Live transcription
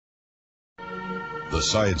The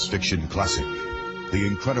science fiction classic, The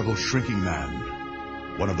Incredible Shrinking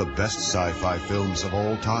Man, one of the best sci-fi films of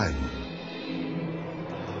all time.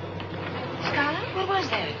 Scarlet, what was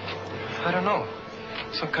that? I don't know.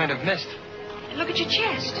 Some kind of mist. Look at your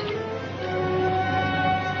chest.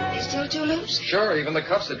 They still too loose? Sure, even the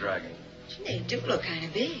cuffs are dragging. They do look kind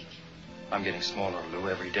of big. I'm getting smaller, Lou,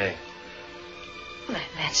 every day. Well,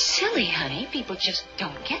 that's silly, honey. People just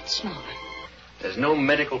don't get smaller. There's no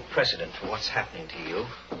medical precedent for what's happening to you.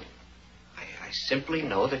 I simply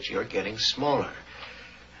know that you're getting smaller.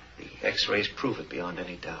 The X-rays prove it beyond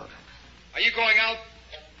any doubt. Are you going out?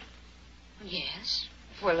 Yes,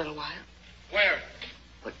 for a little while. Where?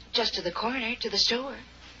 Well, just to the corner, to the store.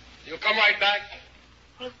 You'll come right back?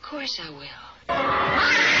 Well, of course I will.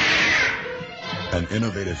 An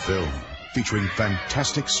innovative film featuring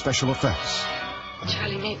fantastic special effects.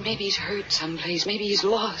 Charlie, maybe he's hurt someplace. Maybe he's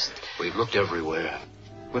lost. We've looked everywhere.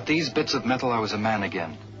 With these bits of metal, I was a man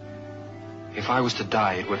again. If I was to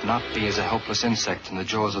die, it would not be as a helpless insect in the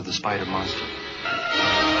jaws of the spider monster.